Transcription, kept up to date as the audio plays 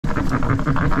You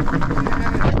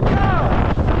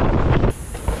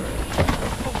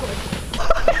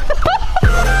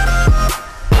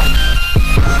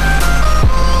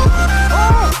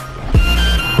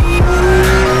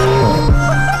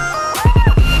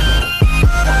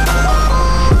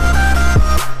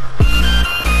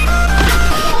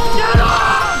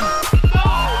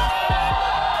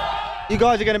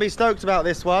guys are going to be stoked about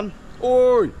this one.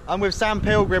 Oi! I'm with Sam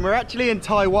Pilgrim. We're actually in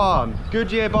Taiwan.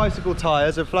 Good Year bicycle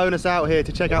tyres have flown us out here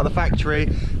to check out the factory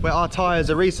where our tyres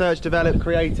are researched, developed,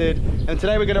 created. And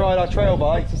today we're going to ride our trail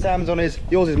bike. So Sam's on his,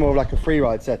 yours is more of like a free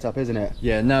ride setup, isn't it?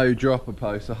 Yeah, no dropper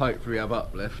post, so hopefully we have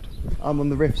uplift. I'm on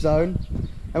the rift zone.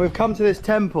 And we've come to this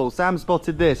temple. Sam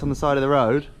spotted this on the side of the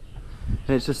road.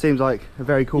 And it just seems like a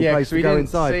very cool place to go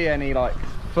inside. We didn't see any like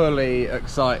fully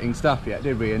exciting stuff yet,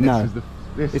 did we? And no.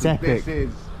 It's epic. This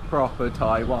is proper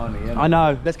Taiwan-y, isn't it? I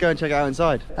know. Let's go and check it out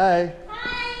inside. Hey.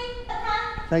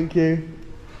 Hi. Thank you.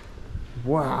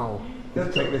 Wow.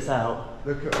 Let's check this out.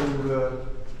 Look at all the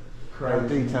how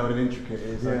detailed and intricate it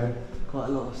is. Yeah. Quite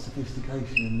a lot of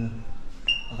sophistication in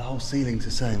the whole ceiling's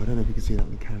the same. I don't know if you can see that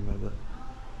on the camera, but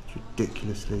it's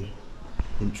ridiculously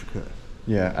intricate.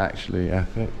 Yeah, actually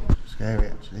epic. Scary,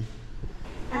 actually.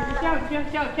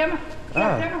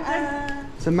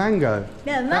 It's a mango.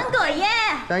 The mango,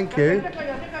 yeah. Thank you.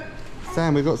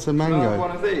 Sam, we've got some mango.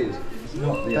 One of these. It's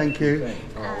not the Thank you.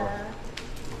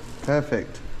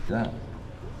 Perfect. That.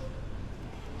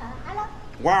 Hello.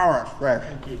 Wow, that's fresh.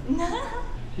 Thank you.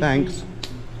 Thanks.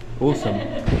 Awesome.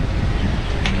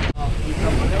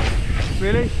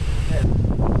 Really?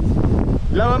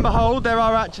 Lo and behold, there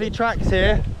are actually tracks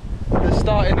here that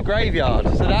start in the graveyard.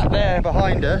 So that there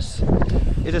behind us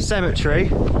is a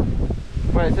cemetery.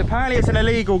 Well, apparently it's an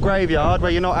illegal graveyard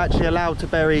where you're not actually allowed to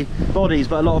bury bodies,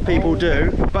 but a lot of people do.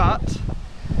 But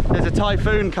there's a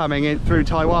typhoon coming in through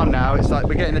Taiwan now. It's like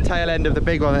we're getting the tail end of the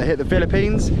big one that hit the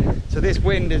Philippines. So this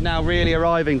wind is now really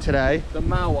arriving today. The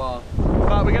Mawa.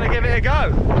 But we're going to give it a go.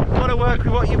 You've got to work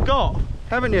with what you've got,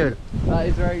 haven't you? That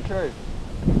is very true.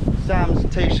 Sam's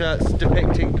t-shirt's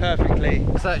depicting perfectly.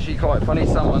 It's actually quite funny,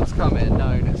 someone's come in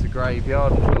known it's a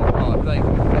graveyard and thought, oh, if they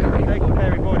can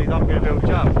Fairy bodies, I'm going to build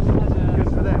jumps. Good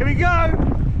for them. Here we go!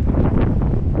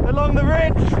 Along the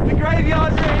ridge, the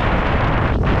graveyard ridge.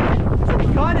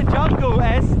 It's kind of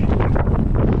jungle-esque.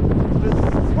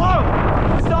 Whoa!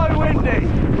 So windy!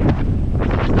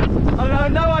 I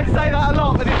know I say that a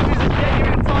lot, but this is a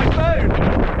genuine typhoon.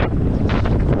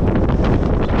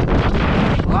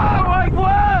 Oh my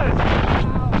word!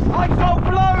 I got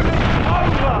blown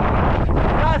over!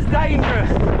 That's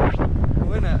dangerous!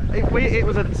 Wasn't it? It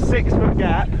was a 6-foot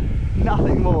gap,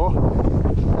 nothing more,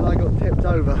 and I got tipped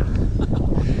over.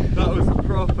 That was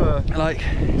proper like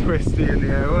twisty in the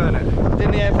air, wasn't it?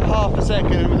 In the air for half a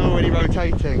second and it was already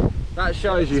rotating. That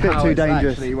shows you It's a bit how too it's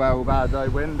dangerous. actually well bad though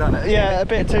wind, doesn't it? Yeah, a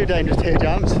bit too dangerous to hit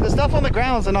jumps. The stuff on the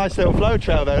ground's a nice little flow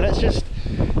trail though. Let's just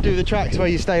do the tracks where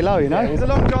you stay low, you know? It's a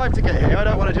long drive to get here. I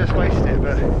don't want to just waste it,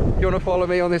 but... You want to follow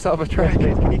me on this other track?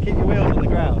 Please, can you keep your wheels on the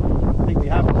ground? I think we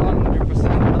have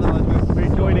 100%, otherwise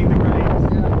we're joining the grade.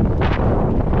 Yeah.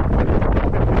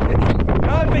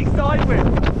 No, big side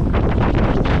wind!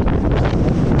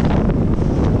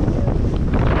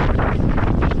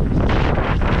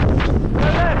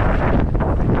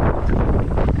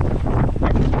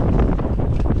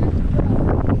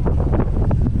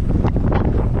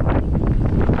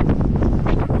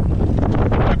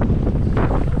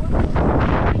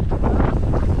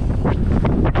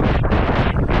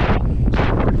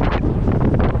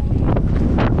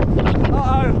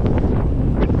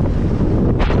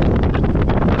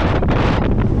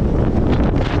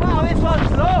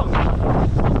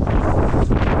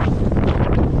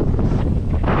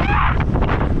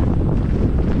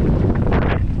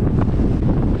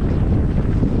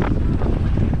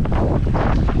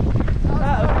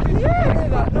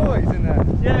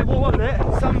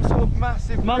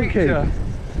 Monkey.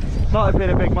 Might have been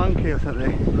a big monkey or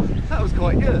something. That was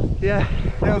quite good. Yeah.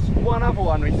 There was one other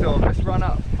one we saw. Let's run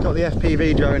up. Got the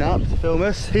FPV drone up to film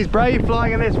us. He's brave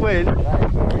flying in this wind. That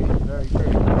is very, very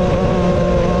true.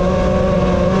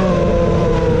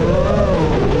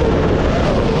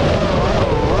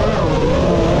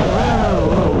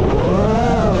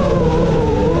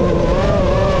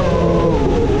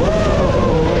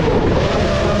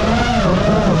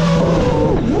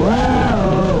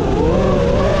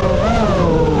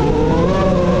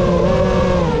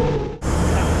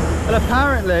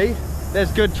 Apparently,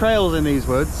 there's good trails in these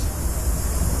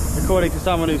woods, according to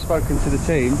someone who's spoken to the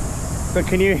team. But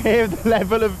can you hear the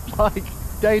level of like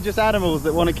dangerous animals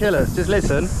that want to kill us? Just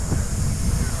listen.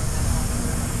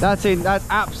 That's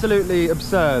absolutely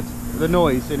absurd. the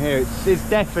noise in here. It's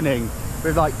deafening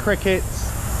with like crickets,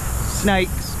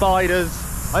 snakes, spiders.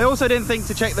 I also didn't think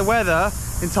to check the weather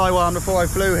in Taiwan before I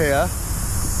flew here.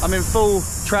 I'm in full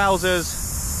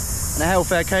trousers and a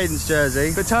Hellfare Cadence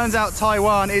jersey. But turns out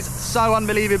Taiwan is so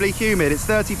unbelievably humid. It's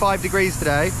 35 degrees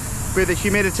today. With the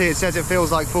humidity, it says it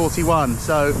feels like 41.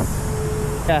 So,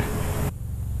 yeah.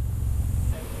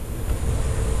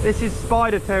 This is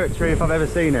spider territory if I've ever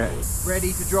seen it.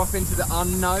 Ready to drop into the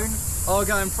unknown. I'll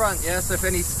go in front, yeah? So if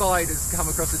any spiders come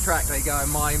across the track, they go in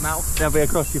my mouth. They'll be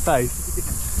across your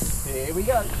face. Here we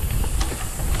go.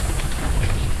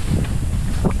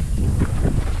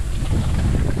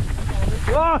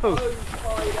 Whoa!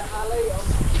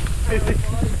 This is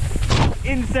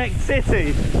Insect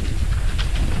City.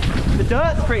 The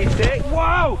dirt's pretty sick.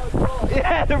 Whoa!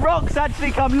 Yeah, the rocks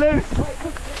actually come loose.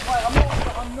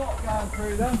 I'm not going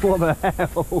through them. What the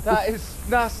hell?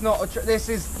 That's not a this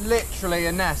is literally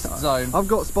a nest zone. I've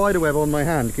got spider web on my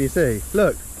hand, can you see?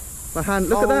 Look, my hand,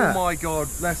 look at that. Oh my god,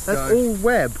 let's That's go. all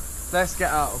web. Let's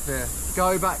get out of here.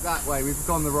 Go back that way, we've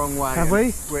gone the wrong way. Have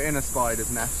we? We're in a spider's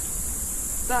nest.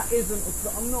 That isn't,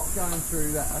 I'm not going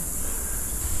through there.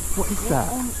 What is that?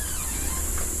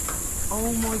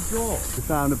 Oh my god. We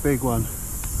found a big one.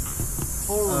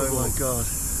 Horrible. Oh my god.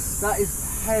 That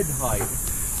is head height.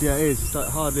 Yeah, it is. It's like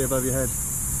hardly above your head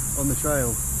on the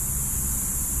trail.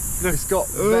 Look, it's got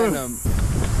venom.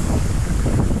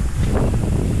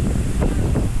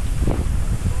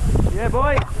 Yeah,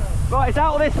 boy. Right, it's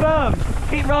out of this berm.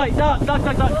 Keep right. Duck, duck,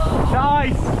 duck, duck.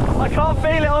 Nice. I can't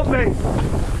feel it on me.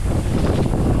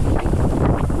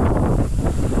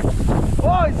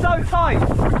 Oh, it's so tight.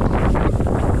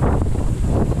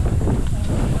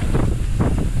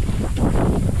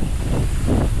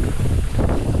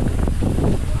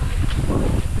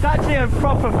 It's actually a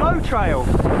proper flow trail.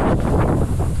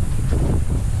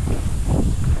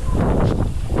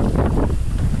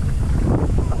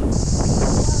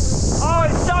 Oh,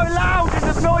 it's so loud,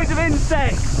 it's the noise of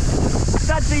insects. It's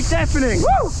actually deafening.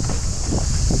 Woo!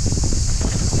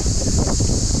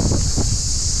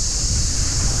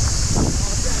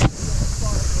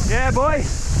 Yeah, boy.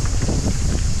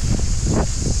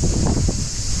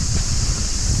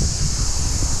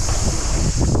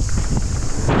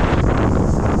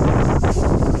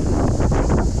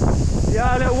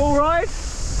 Yeah, a little wall ride.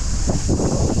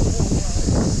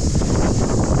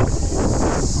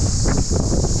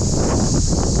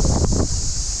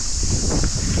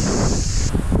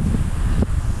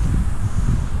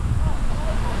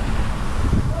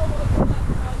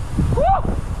 Woo!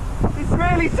 It's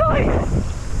really tight.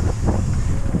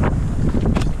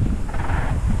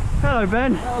 Hello,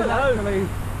 Ben. Hello.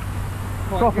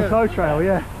 Proper flow trail,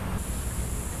 yeah.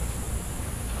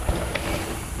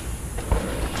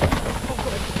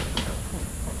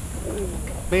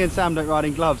 Me and Sam don't ride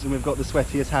in gloves and we've got the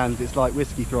sweatiest hands. It's like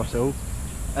whiskey throttle.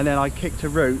 And then I kicked a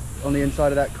root on the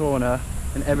inside of that corner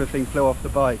and everything flew off the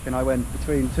bike and I went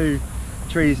between two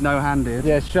trees no-handed.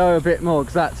 Yeah, show a bit more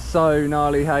because that's so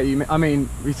gnarly how you... I mean,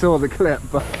 we saw the clip,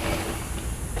 but...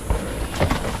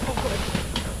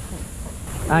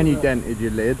 And you dented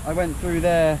your lid. I went through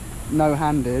there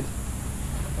no-handed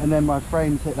and then my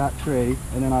frames hit that tree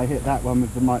and then I hit that one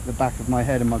with the back of my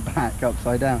head and my back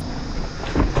upside down.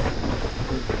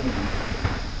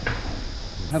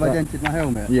 Have I dented my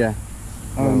helmet? Yeah.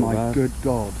 Oh my good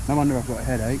god. No wonder I've got a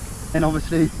headache. And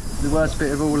obviously the worst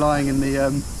bit of all lying in the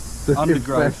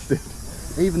undergrowth.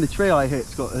 Even the tree I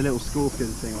hit's got a little scorpion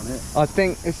thing on it. I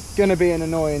think it's going to be an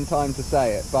annoying time to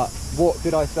say it, but what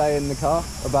did I say in the car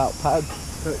about pads?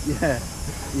 But yeah,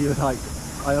 you were like,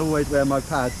 I always wear my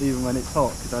pads even when it's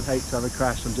hot because I'd hate to have a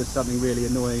crash on just something really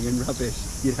annoying and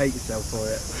rubbish. You'd hate yourself for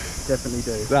it. Definitely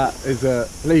do. That is at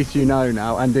least you know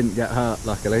now and didn't get hurt,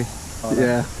 luckily. Oh,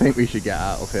 yeah, I think we should get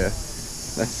out of here.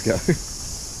 Let's go.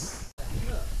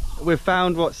 We've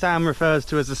found what Sam refers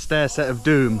to as a stair set of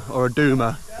doom, or a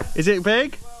doomer. Is it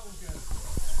big?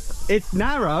 It's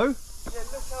narrow. Yeah,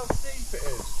 look how steep it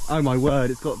is. Oh my word,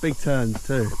 it's got big turns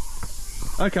too.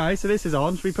 Okay, so this is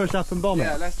on. Should we push up and bomb it?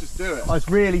 Yeah, let's just do it. Oh, it's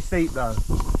really steep though.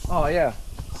 Oh yeah,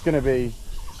 it's going to be...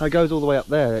 It goes all the way up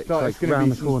there. It's like going to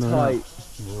round be the corner. tight.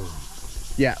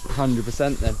 Yeah,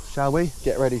 100% then. Shall we?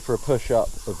 Get ready for a push-up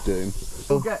of doom.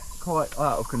 We'll get quite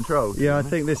out of control. Yeah, I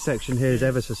think this section here is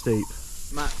ever so steep.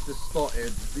 Matt just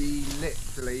spotted the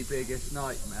literally biggest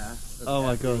nightmare of Oh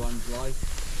my god. everyone's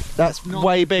life. That's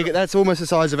way big. That's almost the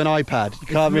size of an iPad. You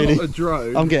can't It's really. not a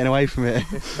drone. I'm getting away from it.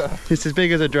 It's as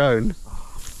big as a drone.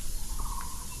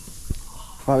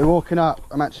 Right, we're walking up.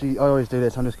 I always do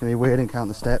this. I'm just going to be weird and count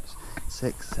the steps.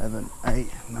 6, 7, 8,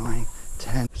 9,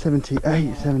 110,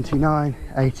 78, 79,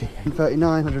 80,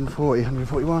 139, 140,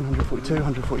 141, 142,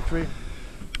 143.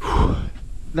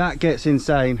 That gets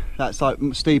insane. That's like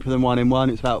steeper than 1 in 1.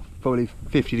 It's about probably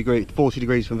 50 degrees, 40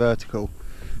 degrees from vertical.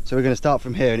 So we're going to start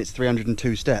from here and it's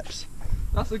 302 steps.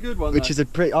 That's a good one. Which is a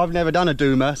pretty, I've never done a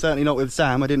doomer, certainly not with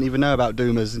Sam. I didn't even know about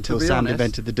doomers until Sam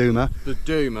invented the doomer. The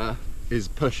doomer is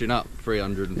pushing up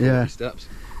 340 steps.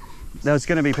 There's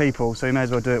going to be people, so we may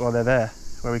as well do it while they're there,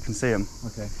 where we can see them.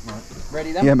 Okay, right.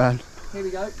 Ready then? Yeah, man. Here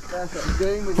we go. That's what we're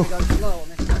doing. We're going to go slow on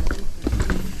this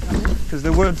one. Because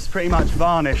the wood's pretty much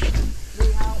varnished.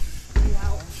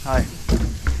 Hi.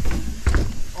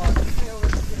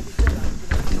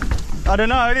 I don't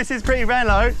know, this is pretty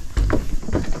mellow.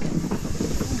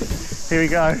 Here we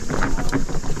go.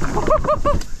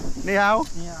 Ni hao.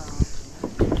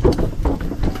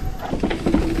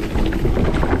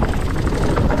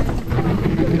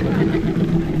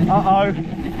 Uh-oh.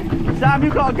 Sam,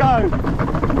 you've got to go.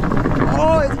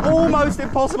 Oh, it's almost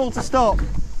impossible to stop.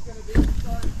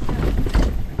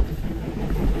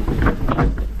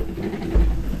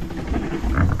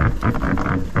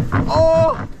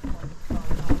 Oh!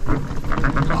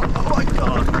 Oh my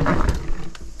god!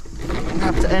 I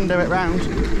have to ender it round.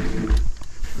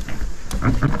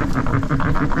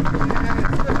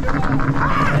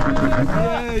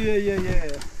 Yeah.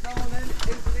 Come on then,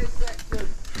 into this section.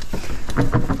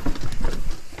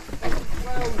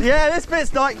 Yeah, this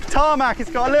bit's like tarmac. It's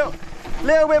got a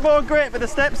little bit more grip, but the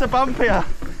steps are bumpier.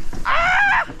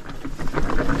 Ah!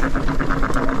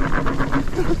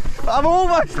 I'm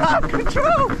almost out of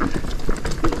control.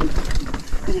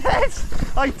 Yes,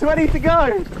 like 20 to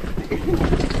go.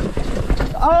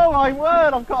 Oh my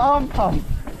word, I've got arm pump.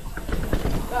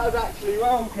 That was actually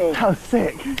well cool. That was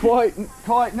sick.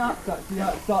 Quite nuts actually.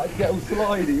 That started to get all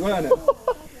slidey, weren't it?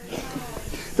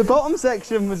 The bottom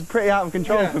section was pretty out of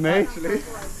control for me. Actually.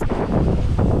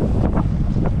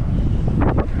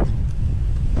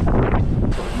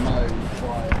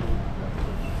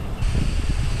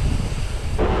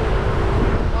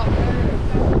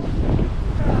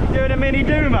 Doing a mini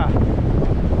doomer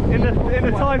in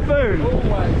the typhoon.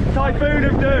 Always. Typhoon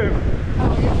of doom. Oh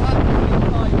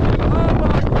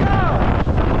my god!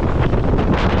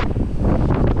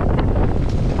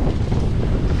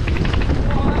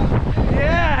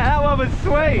 Yeah, that one was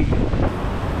sweet.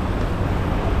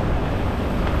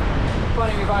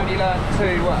 Funny we've only learned 2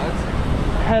 words.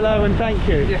 Hello and thank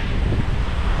you. Yeah.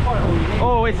 Quite all you need.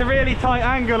 Oh, it's a really tight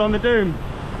angle on the doom.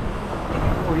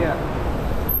 Oh yeah.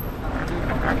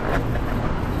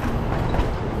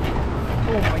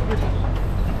 Oh my goodness.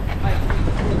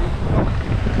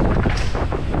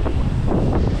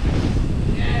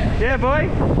 Yeah, boy.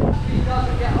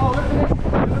 Oh, look at this.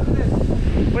 Look at this.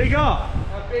 What you got?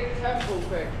 A big temple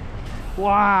thing.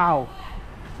 Wow.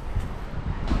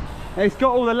 It's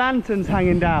got all the lanterns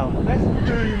hanging down. Let's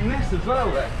doom this as well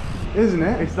then. Isn't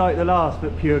it? It's like the last,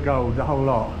 but pure gold, the whole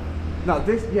lot. No,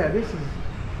 this is...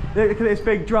 Look at this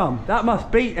big drum. That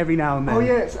must beat every now and then. Oh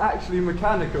yeah, it's actually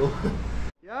mechanical.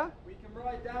 Yeah? We can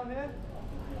ride down here?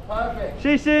 Perfect.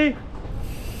 Shishi!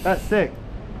 That's sick.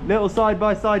 Little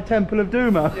side-by-side temple of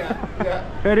Doomer. Yeah.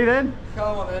 Ready then?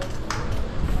 Come on then.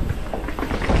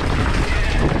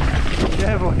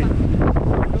 Yeah, boy.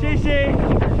 Shishi!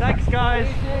 Thanks, guys.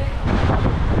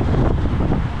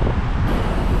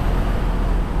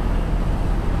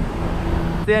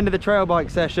 The end of the trail bike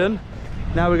session.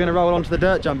 Now we're going to roll onto the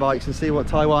dirt jump bikes and see what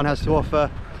Taiwan has to offer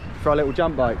for our little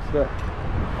jump bikes. But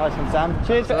nice one, Sam.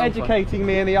 Cheers for educating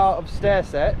me in the art of stair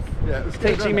sets. Yeah, it's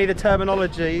teaching me the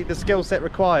terminology, the skill set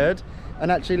required,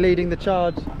 and actually leading the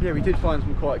charge. Yeah, we did find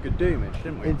some quite good doomage,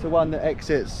 didn't we? Into one that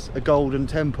exits a golden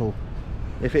temple.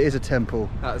 If it is a temple,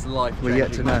 that is life-changing. we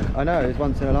yet to know. I know, it's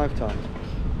once in a lifetime.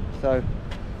 So,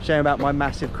 shame about my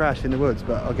massive crash in the woods,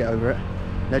 but I'll get over it.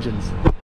 Legends.